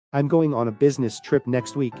I'm going on a business trip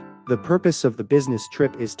next week. The purpose of the business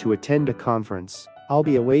trip is to attend a conference. I'll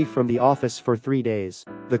be away from the office for 3 days.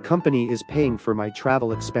 The company is paying for my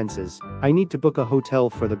travel expenses. I need to book a hotel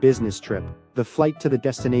for the business trip. The flight to the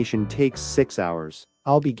destination takes 6 hours.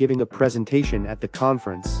 I'll be giving a presentation at the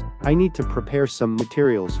conference. I need to prepare some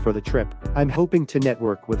materials for the trip. I'm hoping to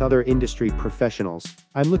network with other industry professionals.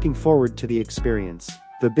 I'm looking forward to the experience.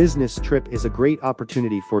 The business trip is a great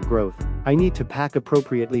opportunity for growth. I need to pack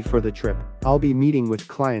appropriately for the trip. I'll be meeting with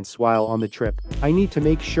clients while on the trip. I need to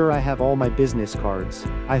make sure I have all my business cards.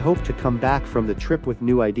 I hope to come back from the trip with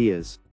new ideas.